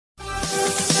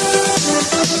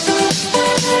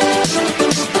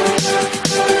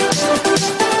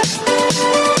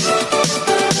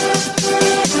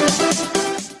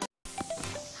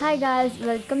guys,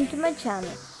 welcome to my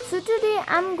channel. So today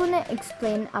I'm gonna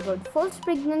explain about false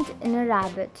pregnancy in a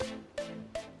rabbit.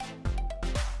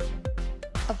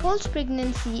 A false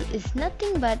pregnancy is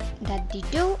nothing but that the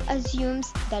doe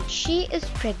assumes that she is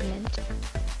pregnant.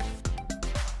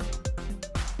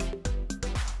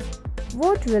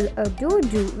 What will a doe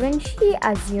do when she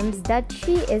assumes that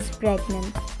she is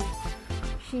pregnant?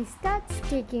 She starts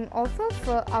taking off her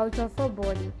fur out of her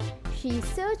body. She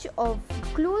searches of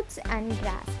clothes and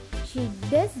grass. She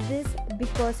does this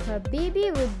because her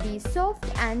baby would be soft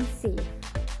and safe.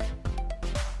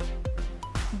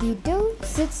 The doe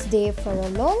sits there for a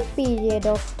long period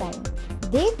of time.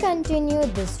 They continue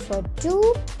this for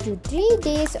 2 to 3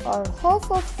 days or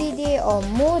half of the day or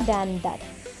more than that.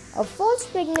 A false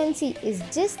pregnancy is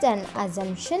just an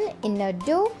assumption in a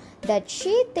doe that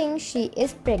she thinks she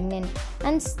is pregnant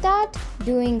and start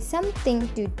doing something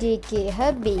to take care of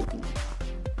her baby.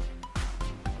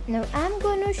 Now I'm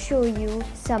gonna show you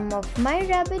some of my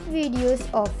rabbit videos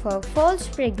of her false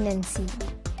pregnancy.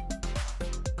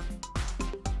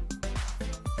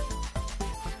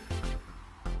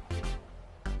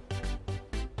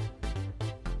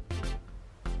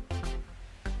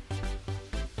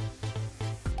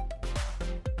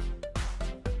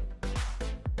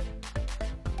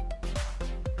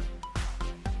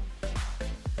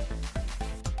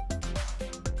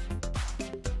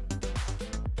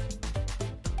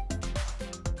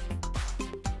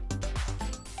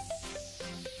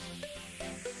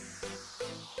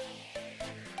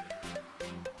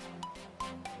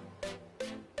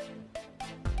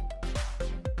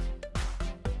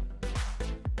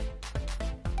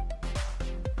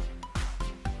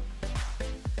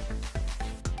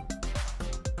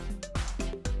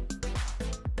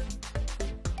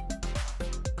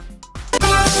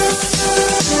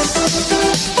 We'll be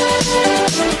right back.